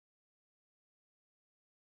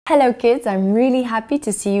Hello kids, I'm really happy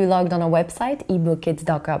to see you logged on our website,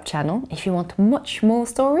 eBooKids.com channel. If you want much more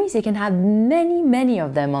stories, you can have many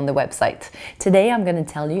of them on the website. Today I'm going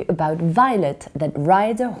to tell you about Violette that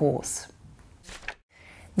rides a horse.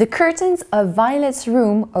 The curtains of Violette's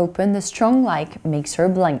room open, the strong light makes her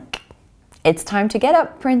blink. It's time to get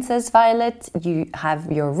up, Princess Violette. You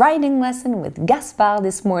have your riding lesson with Gaspard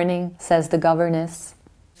this morning, says the governess.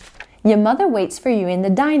 Your mother waits for you in the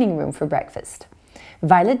dining room for breakfast.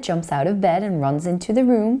 Violet jumps out of bed and runs into the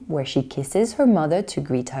room where she kisses her mother to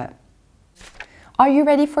greet her. Are you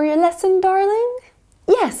ready for your lesson, darling?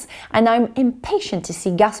 Yes, and I'm impatient to see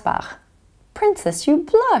Gaspard. Princess, you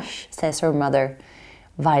blush, says her mother.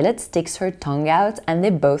 Violet sticks her tongue out and they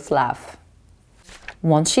both laugh.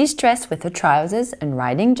 Once she's dressed with her trousers and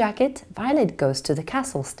riding jacket, Violet goes to the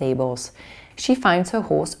castle stables. She finds her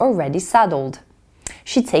horse already saddled.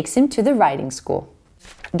 She takes him to the riding school.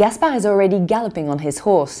 Gaspard is already galloping on his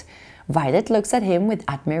horse. Violet looks at him with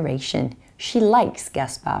admiration. She likes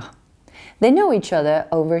Gaspard. They know each other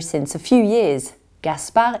over since a few years.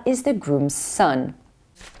 Gaspard is the groom's son.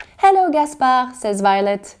 Hello, Gaspard, says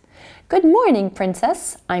Violet. Good morning,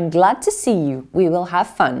 Princess. I'm glad to see you. We will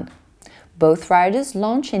have fun. Both riders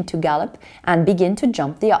launch into gallop and begin to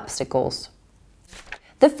jump the obstacles.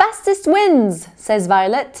 The fastest wins, says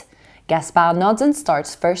Violet. Gaspard nods and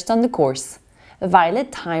starts first on the course.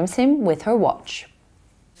 Violet times him with her watch.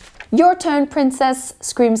 Your turn, Princess,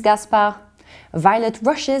 screams Gaspard. Violet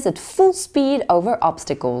rushes at full speed over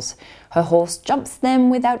obstacles. Her horse jumps them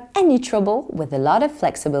without any trouble, with a lot of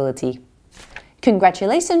flexibility.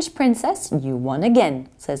 Congratulations, Princess, you won again,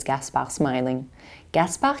 says Gaspard, smiling.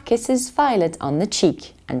 Gaspard kisses Violet on the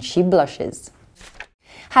cheek, and she blushes.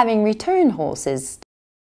 Having returned horses,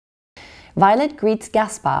 Violet greets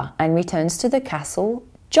Gaspard and returns to the castle,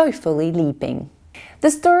 joyfully leaping. The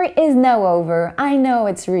story is now over. I know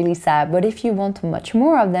it's really sad, but if you want much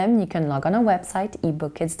more of them, you can log on our website,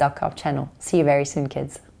 eBooKids.com channel. See you very soon,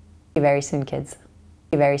 kids. See you very soon, kids. See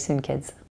you very soon, kids.